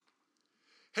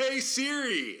Hey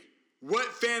Siri, what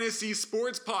fantasy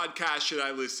sports podcast should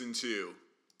I listen to?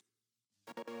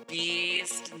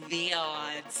 Beast the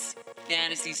Odds.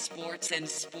 Fantasy sports and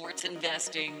sports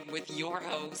investing with your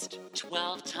host,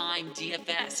 12-time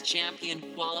DFS champion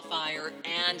qualifier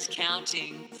and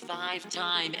counting,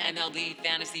 5-time MLB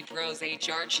Fantasy Pros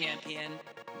HR champion,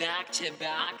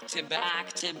 back-to-back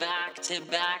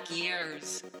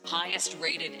years. Highest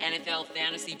rated NFL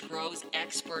Fantasy Pros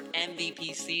expert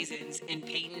MVP seasons in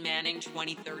Peyton Manning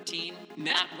 2013,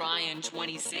 Matt Ryan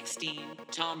 2016,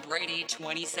 Tom Brady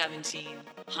 2017.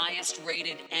 Highest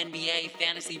rated NBA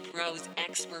Fantasy Pros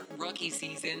expert rookie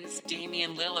seasons,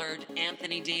 Damian Lillard,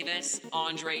 Anthony Davis,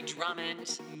 Andre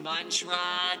Drummond,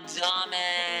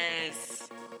 Montradamus.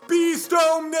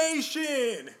 Beastdome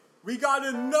Nation! We got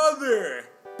another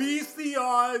Beast the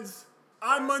Odds.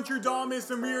 I'm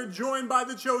Montradamus and we are joined by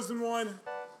the chosen one,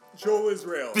 Joel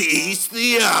Israel. Beast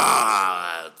the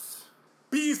Odds!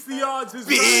 Beast the Odds is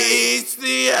Beast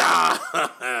the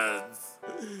Odds!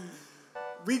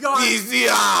 We got Beast the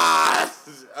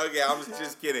Odds! Okay, I'm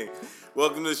just kidding.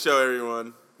 Welcome to the show,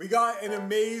 everyone. We got an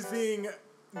amazing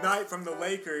night from the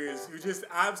Lakers, who just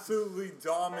absolutely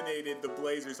dominated the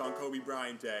Blazers on Kobe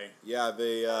Bryant Day. Yeah,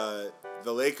 the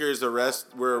Lakers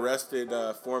were arrested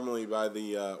formally by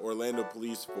the Orlando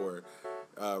police for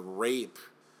rape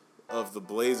of the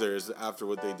Blazers after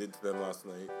what they did to them last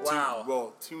night.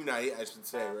 Wow. Tonight, I should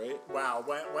say, right? Wow,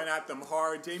 went at them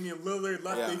hard. Damian Lillard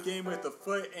left the game with a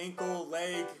foot, ankle,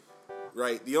 leg.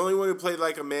 Right. The only one who played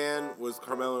like a man was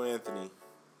Carmelo Anthony.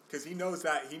 Because he knows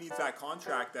that he needs that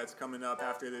contract that's coming up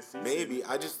after this season. Maybe.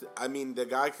 The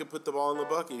guy could put the ball in the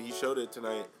bucket. He showed it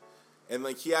tonight. And,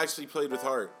 he actually played with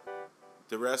heart.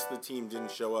 The rest of the team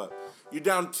didn't show up. You're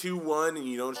down 2-1 and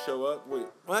you don't show up? Wait,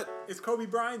 what? It's Kobe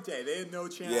Bryant Day. They had no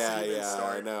chance to even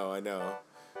start. I know.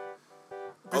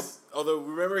 Although,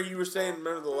 remember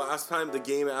the last time, the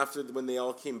game after when they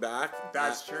all came back?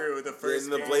 That's true. The first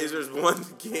game. And the Blazers won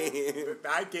the game.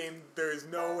 That game, there's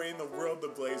no way in the world the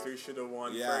Blazers should have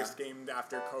won first game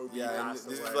after Kobe passed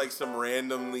away. This is like some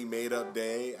randomly made-up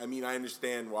day. I mean, I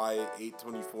understand why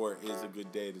 8/24 is a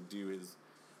good day to do his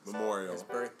memorial. His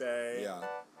birthday. Yeah.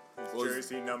 His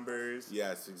jersey numbers.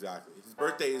 Yes, exactly. His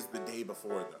birthday is the day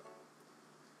before, though.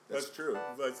 That's true.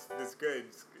 That's good.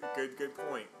 Good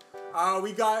point.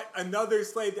 We got another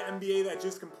slate, the NBA that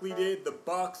just completed. The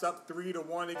Bucks up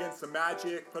 3-1 against the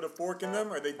Magic. Put a fork in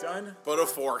them. Are they done? Put a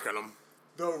fork in them.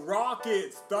 The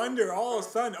Rockets, Thunder, all of a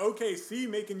sudden, OKC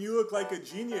making you look like a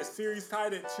genius. Series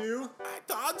tied at 2. I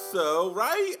thought so,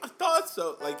 right? I thought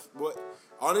so. What?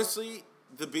 Honestly,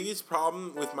 the biggest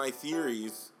problem with my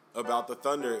theories about the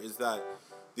Thunder is that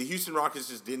the Houston Rockets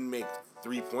just didn't make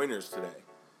 3-pointers today.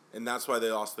 And that's why they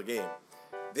lost the game.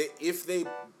 If they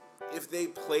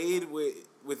played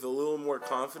with a little more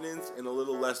confidence and a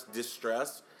little less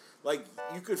distress,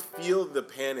 you could feel the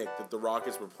panic that the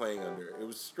Rockets were playing under. It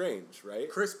was strange, right?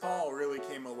 Chris Paul really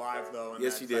came alive though.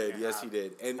 Yes, he did.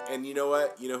 And you know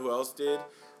what? You know who else did?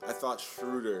 I thought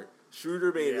Schroeder.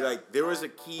 Schroeder made it there was a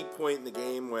key point in the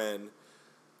game when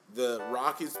the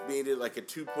Rockets made it like a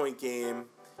 2-point game.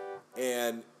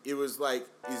 And it was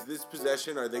is this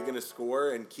possession, are they going to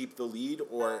score and keep the lead,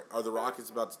 or are the Rockets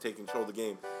about to take control of the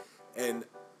game? And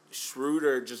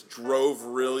Schroeder just drove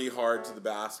really hard to the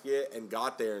basket and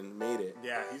got there and made it.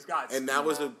 Yeah, he's got And that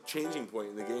was a changing point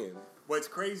in the game. What's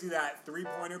crazy, that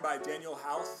 3-pointer by Daniel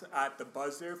House at the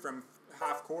buzzer from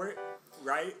half court,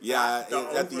 right? Yeah,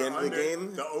 at the end of the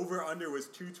game? The over-under was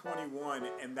 221,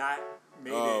 and that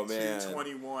made it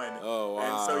 221. Oh, wow.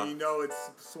 And so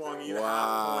it's swung either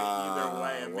half point either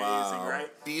way. Amazing, right?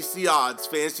 Beast the Odds,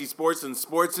 fantasy sports and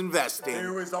sports investing.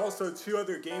 There was also 2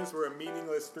 other games where a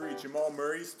meaningless 3. Jamal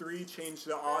Murray's 3 changed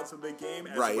the odds of the game,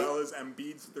 as well as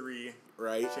Embiid's 3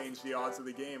 changed the odds of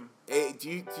the game. Hey, do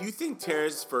you think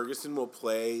Terrence Ferguson will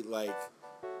play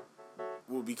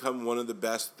will become one of the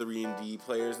best 3-and-D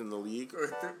players in the league?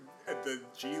 Or the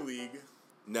G League.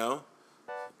 No?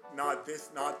 Not the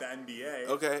NBA.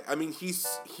 Okay. I mean,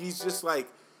 he's just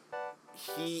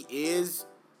he is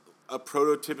a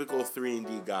prototypical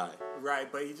 3-and-D guy. Right,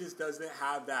 but he just doesn't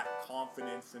have that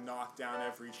confidence to knock down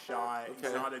every shot. Okay.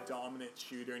 He's not a dominant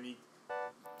shooter.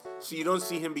 So you don't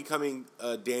see him becoming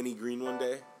Danny Green one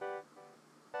day?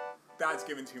 That's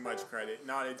giving too much credit.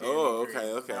 Not a Danny Green. Oh,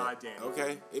 okay. Not Danny Okay.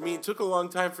 Green. I mean, it took a long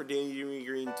time for Danny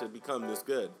Green to become this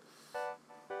good.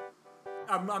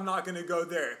 I'm not going to go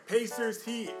there. Pacers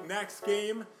Heat, next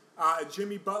game.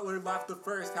 Jimmy Butler left the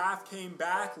first half, came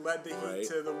back, led the Heat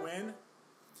to the win.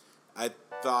 I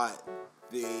thought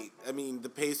the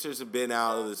Pacers have been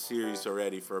out of the series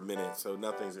already for a minute, so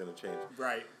nothing's going to change.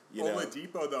 Right. You know?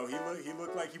 Oladipo, though, he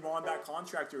looked like he wanted that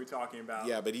contract you were talking about.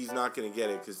 Yeah, but he's not going to get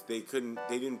it because they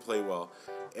didn't play well.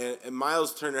 And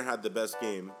Miles Turner had the best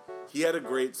game. He had a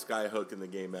great sky hook in the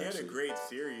game, actually. He had a great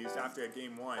series after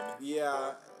game one.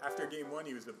 Yeah. After game one,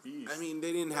 he was a beast. I mean,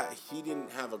 he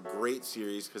didn't have a great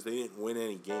series because they didn't win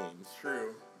any games.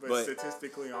 True. But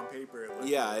statistically on paper,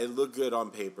 it looked good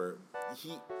on paper.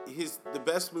 The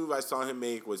best move I saw him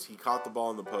make was he caught the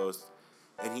ball in the post,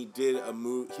 and he did a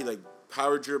move. He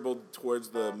power dribbled towards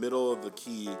the middle of the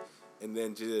key, and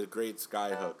then did a great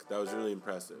sky hook. That was really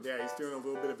impressive. Yeah, he's doing a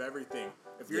little bit of everything.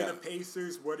 If you're the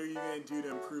Pacers, what are you going to do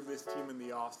to improve this team in the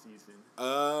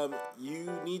offseason?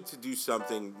 You need to do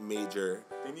something major.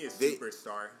 They need a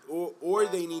superstar. Or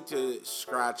they need to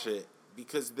scratch it.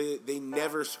 Because they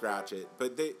never scratch it.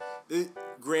 But they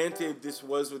granted, this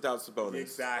was without Sabonis.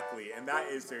 Exactly. And that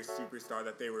is their superstar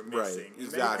that they were missing. Right,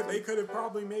 exactly. They could have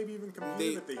probably maybe even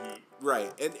competed with the Heat.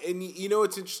 Right. And you know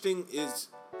what's interesting is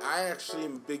I actually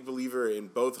am a big believer in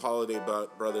both Holiday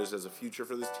brothers as a future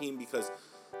for this team because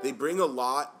they bring a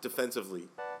lot defensively.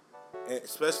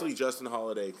 Especially Justin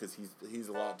Holiday because he's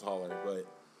a lot taller. But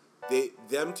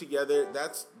them together,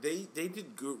 they did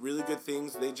really good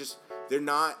things. They're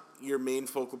not your main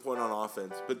focal point on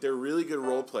offense, but they're really good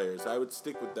role players. I would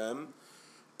stick with them,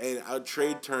 and I would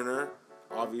trade Turner,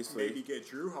 obviously. Maybe get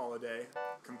Drew Holiday,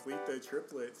 complete the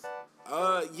triplets.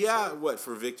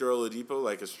 For Victor Oladipo,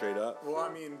 like a straight up? Well,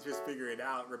 I mean, just figure it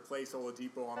out. Replace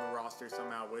Oladipo on the roster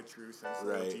somehow with Drew since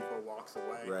Oladipo walks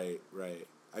away. Right.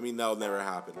 I mean, that'll never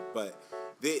happen, but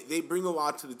they bring a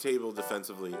lot to the table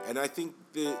defensively, and I think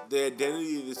the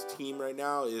identity of this team right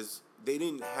now is they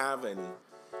didn't have any.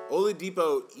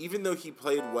 Oladipo, even though he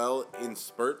played well in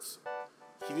spurts,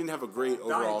 he didn't have a great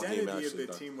overall game. The identity of the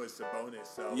team was Sabonis,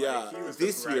 so he was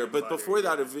this year. But before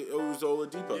that, it was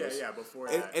Oladipo. Yeah, before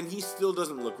that, and he still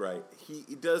doesn't look right.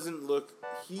 He doesn't look.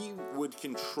 He would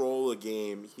control a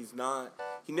game. He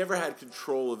never had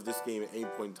control of this game at any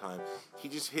point in time. He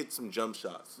just hit some jump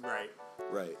shots.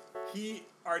 Right. He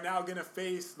are now going to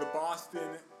face the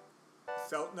Boston.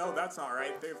 No, that's not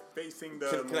right. They're facing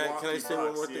the Milwaukee Can I say Bucks.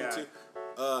 one more thing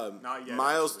too? Not yet.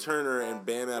 Miles Turner and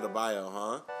Bam Adebayo,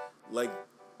 huh?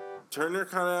 Turner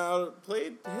kind of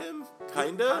outplayed him,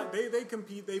 kinda. They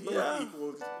compete. They both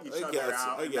equal each other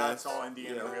out. And that's all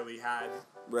Indiana really had.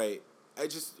 Right.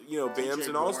 Bam's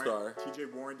an all-star. T.J.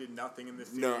 Warren did nothing in this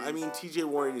series. No, I mean T.J.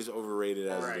 Warren is overrated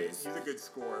as it is. He's a good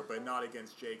scorer, but not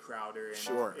against Jay Crowder and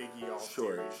Iggy all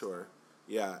series. Sure.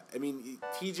 Yeah, I mean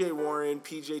T.J. Warren,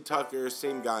 P.J. Tucker,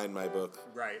 same guy in my book.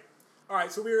 Right. All right,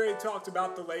 so we already talked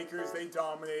about the Lakers. They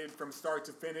dominated from start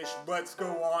to finish. Let's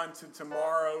go on to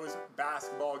tomorrow's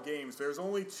basketball games. There's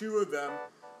only two of them.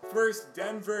 First,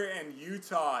 Denver and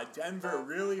Utah. Denver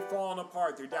really falling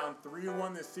apart. They're down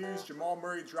 3-1 this series. Jamal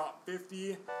Murray dropped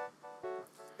 50.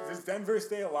 Does Denver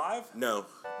stay alive? No.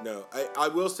 I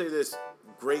will say this.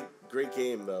 Great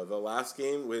game, though. The last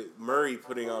game with Murray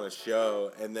putting on a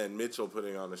show and then Mitchell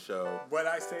putting on a show. What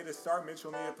I say to start,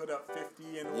 Mitchell needed to put up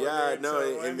 50 in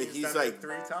order he's like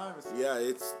 3 times. Yeah,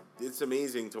 it's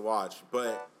amazing to watch.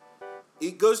 But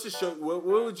it goes to show, what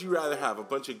would you rather have, a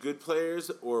bunch of good players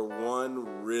or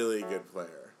one really good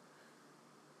player?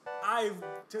 I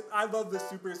love the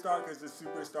superstar because the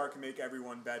superstar can make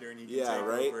everyone better and he can take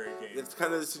over a game. It's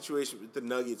kind of the situation with the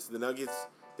Nuggets. The Nuggets,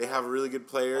 they have really good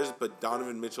players, but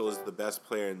Donovan Mitchell is the best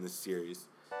player in this series.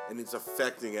 And it's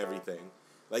affecting everything.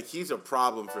 He's a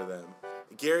problem for them.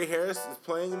 Gary Harris is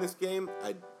playing in this game?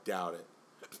 I doubt it.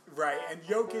 Right, and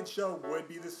Jokic would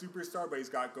be the superstar, but he's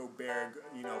got Gobert,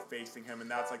 facing him,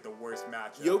 and that's the worst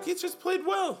matchup. Jokic has played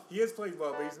well. He has played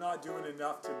well, but he's not doing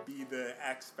enough to be the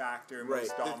X factor,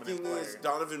 most dominant player. The thing is,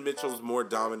 Donovan Mitchell's more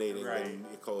dominating than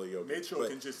Nikola Jokic. Mitchell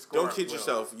can just score. Don't kid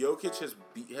yourself. Jokic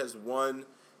has won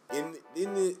in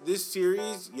this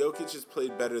series. Jokic has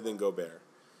played better than Gobert.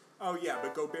 Oh yeah,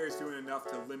 but Gobert's doing enough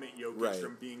to limit Jokic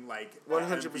from being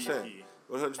 100%.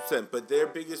 100%. But their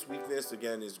biggest weakness,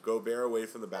 again, is Gobert away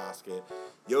from the basket.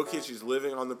 Jokic is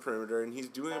living on the perimeter, and he's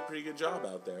doing a pretty good job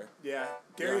out there. Yeah.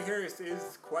 Gary Harris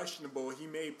is questionable. He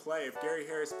may play. If Gary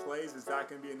Harris plays, is that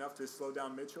going to be enough to slow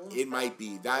down Mitchell? It might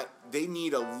be. They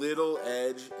need a little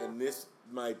edge, and this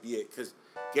might be it. Because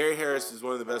Gary Harris is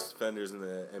one of the best defenders in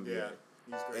the NBA. Yeah,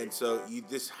 he's great. And so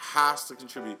this has to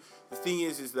contribute. The thing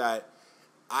is that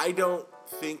I don't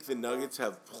think the Nuggets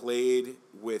have played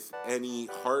with any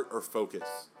heart or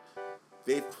focus.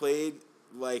 They've played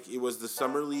like it was the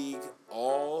Summer League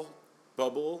all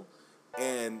bubble,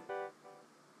 and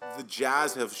the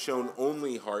Jazz have shown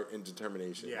only heart and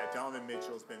determination. Yeah, Donovan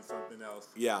Mitchell's been something else.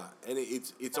 Yeah, and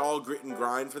it's all grit and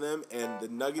grind for them, and the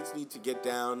Nuggets need to get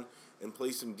down and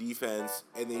play some defense,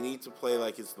 and they need to play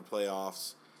like it's the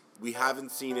playoffs We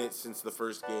haven't seen it since the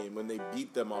first game when they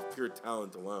beat them off pure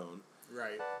talent alone.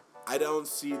 Right. I don't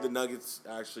see the Nuggets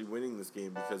actually winning this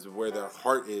game because of where their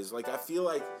heart is. Like I feel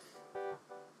like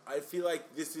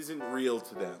this isn't real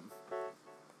to them.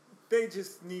 They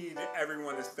just need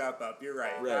everyone to step up. You're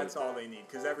right. That's all they need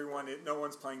because no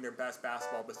one's playing their best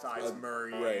basketball besides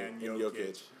Murray and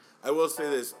Jokic. I will say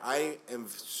this: I am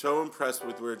so impressed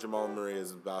with where Jamal Murray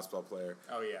is as a basketball player.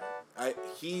 Oh yeah.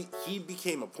 He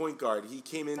became a point guard. He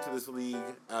came into this league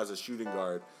as a shooting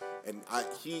guard, and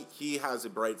he has a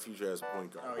bright future as a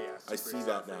point guard. Oh yeah. I see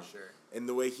that now. For sure. And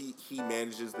the way he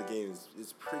manages the game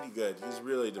is pretty good. He's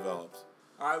really developed.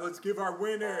 All right, let's give our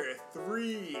winner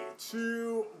 3,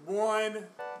 2, 1.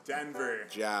 Denver.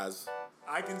 Jazz.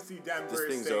 I can see Denver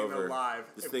staying over. alive.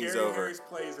 If Gary Harris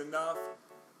plays enough,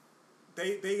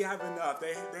 they have enough.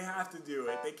 They have to do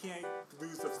it. They can't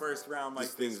lose the first round like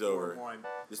this thing's over.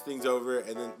 This thing's over,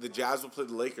 and then the Jazz will play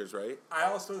the Lakers, right? I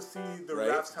also see the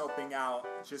refs helping out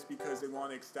just because they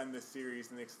want to extend the series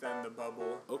and extend the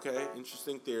bubble. Okay,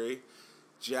 interesting theory.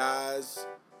 Jazz.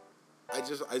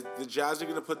 The Jazz are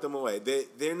going to put them away.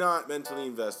 They're not mentally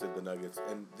invested, the Nuggets,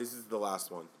 and this is the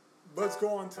last one. Let's go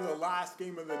on to the last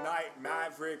game of the night.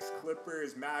 Mavericks,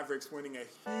 Clippers. Mavericks winning a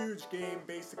huge game.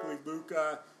 Basically,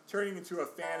 Luka turning into a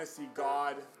fantasy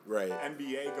god. Right.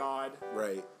 NBA god.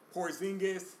 Right.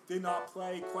 Porzingis did not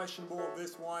play. Questionable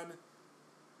this one.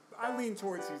 I lean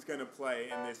towards he's going to play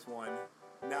in this one.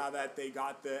 Now that they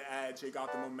got the edge, they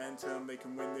got the momentum, they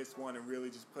can win this one and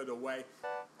really just put it away.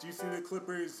 Do you see the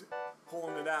Clippers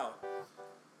pulling it out?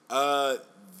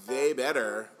 They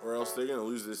better, or else they're going to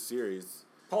lose this series.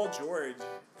 Paul George.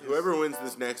 Whoever wins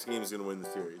this next game is going to win the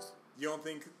series. You don't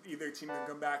think either team can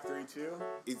come back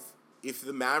 3-2? If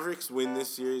the Mavericks win this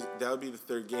series, that would be the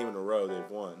third game in a row they've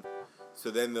won. So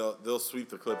then they'll sweep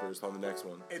the Clippers on the next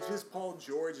one. It's just Paul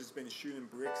George has been shooting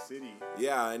Brick City.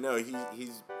 Yeah, I know.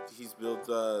 He's built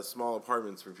small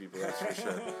apartments for people, that's for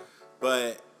sure.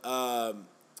 But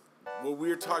what we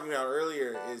were talking about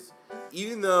earlier is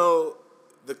even though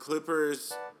the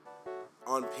Clippers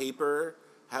on paper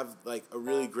have like a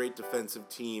really great defensive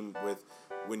team with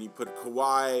when you put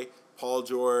Kawhi, Paul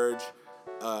George,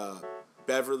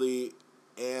 Beverly,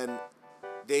 and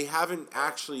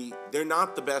they're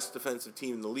not the best defensive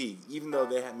team in the league, even though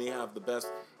they may have the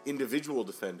best individual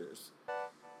defenders.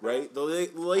 Right? The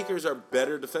Lakers are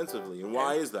better defensively, and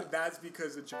why is that? That's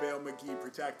because of JaVale McGee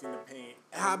protecting the paint.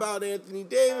 How about Anthony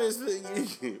Davis?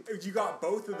 You got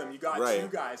both of them. You got two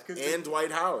guys. And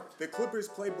Dwight Howard. The Clippers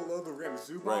play below the rim.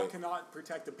 Zubac cannot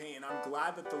protect the paint, and I'm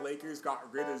glad that the Lakers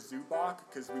got rid of Zubac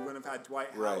because we wouldn't have had Dwight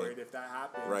Howard if that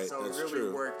happened. Right, so that's it really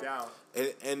true. Worked out.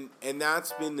 And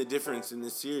that's been the difference in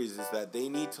this series is that they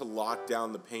need to lock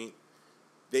down the paint.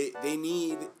 They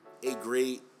need a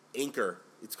great anchor.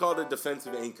 It's called a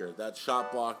defensive anchor. That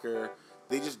shot blocker,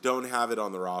 they just don't have it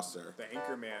on the roster. The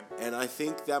anchor man. And I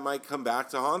think that might come back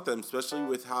to haunt them, especially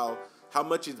with how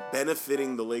much it's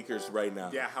benefiting the Lakers right now.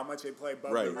 Yeah, how much they play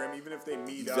above the rim, even if they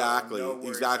meet up.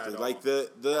 Exactly. Like it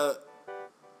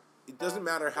doesn't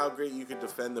matter how great you could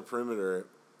defend the perimeter.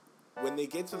 When they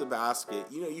get to the basket,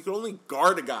 you can only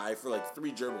guard a guy for like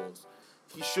 3 dribbles.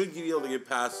 He should be able to get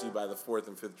past you by the 4th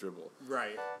and 5th dribble.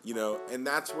 Right. And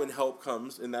that's when help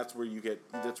comes, and that's when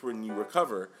you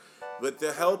recover. But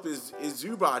the help is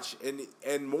Zubac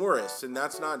and Morris, and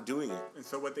that's not doing it. And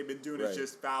so what they've been doing is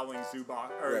just fouling Zubac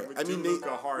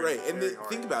Luka hard. Right. And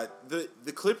think about it.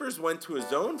 The Clippers went to a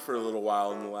zone for a little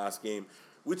while in the last game,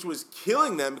 which was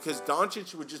killing them because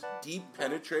Doncic would just deep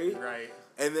penetrate. Right.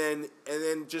 And then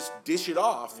just dish it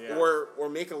off or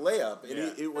make a layup.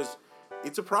 And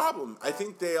it's a problem. I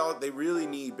think they really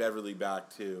need Beverly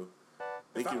back too.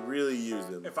 They could really use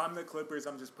him. If I'm the Clippers,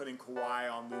 I'm just putting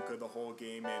Kawhi on Luka the whole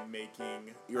game and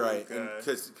making right,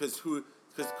 because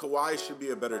Kawhi should be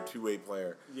a better 2-way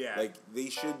player. Yeah, like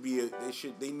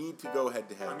they need to go head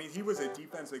to head. I mean, he was a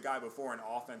defensive guy before an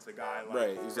offensive guy. Like,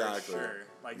 right, exactly. For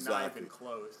sure, not even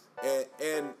close.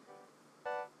 And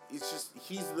it's just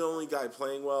he's the only guy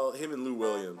playing well. Him and Lou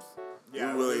Williams.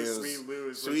 Yeah, Lou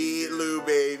Williams, Sweet Lou,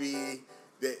 baby.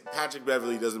 Patrick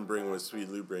Beverly doesn't bring what Sweet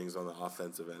Lou brings on the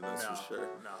offensive end. That's for sure.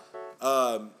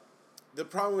 No. The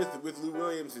problem with Lou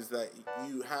Williams is that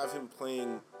you have him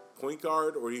playing point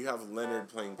guard or you have Leonard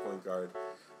playing point guard.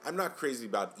 I'm not crazy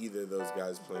about either of those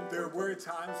guys playing point guard. There were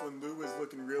times when Lou was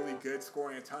looking really good,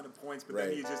 scoring a ton of points, but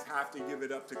then you just have to give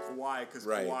it up to Kawhi because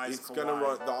Kawhi's Kawhi. Gonna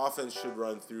run. The offense should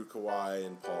run through Kawhi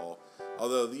and Paul.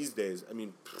 Although these days, I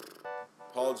mean,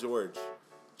 Paul George,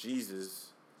 Jesus,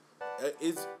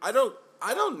 I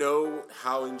don't know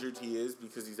how injured he is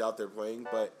because he's out there playing,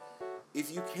 but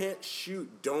if you can't shoot,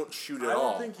 don't shoot at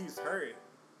all. I don't think he's hurt.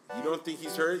 You don't think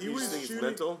he's hurt? You was just think shooting,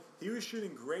 it's mental? He was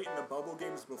shooting great in the bubble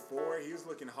games before. He was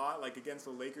looking hot, like against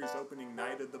the Lakers opening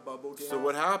night of the bubble game. So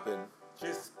what happened?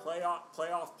 Just playoff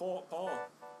Paul.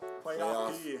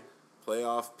 Playoff P.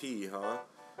 Playoff P, huh? All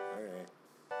right.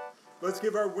 Let's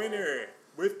give our winner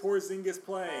with Porzingis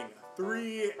playing.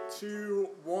 3, 2,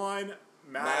 1.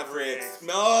 Mavericks.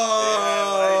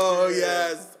 No! Yeah,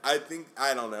 yes.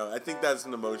 I don't know. I think that's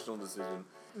an emotional decision.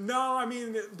 No, I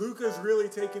mean, Luka's really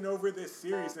taken over this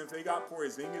series, and if they got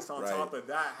Porzingis on top of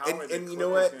that, how are the And Clippers you know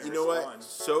what? gonna You know respond? what?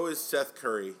 So is Seth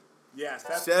Curry. Yeah,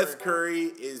 Seth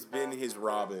Curry has been his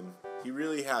Robin. He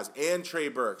really has. And Trey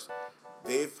Burks.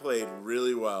 They've played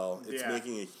really well. It's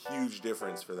making a huge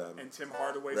difference for them. And Tim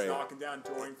Hardaway's knocking down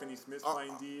Dorian Finney-Smith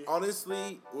playing D.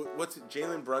 Honestly,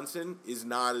 Jalen Brunson is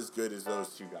not as good as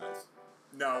those two guys.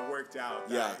 No, it worked out.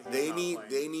 Yeah, they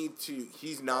need to.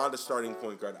 He's not a starting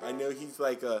point guard. I know he's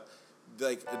like a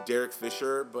Derek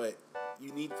Fisher, but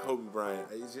you need Kobe Bryant.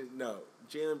 No,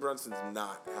 Jalen Brunson's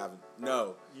not having.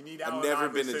 No, you need. I've never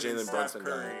been a Iverson Jalen Brunson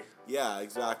guy. Yeah,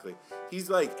 exactly. He's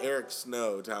like Eric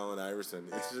Snow to Allen Iverson.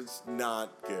 It's just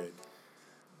not good.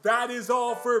 That is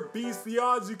all for Beast the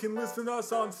Odds. You can listen to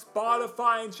us on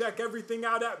Spotify and check everything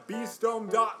out at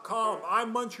beastdome.com.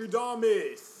 I'm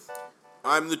Muncherdamus.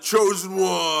 I'm the chosen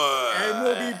one. And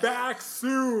we'll be back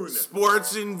soon.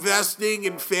 Sports investing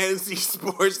and fantasy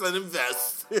sports that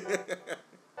invest.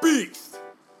 Beast.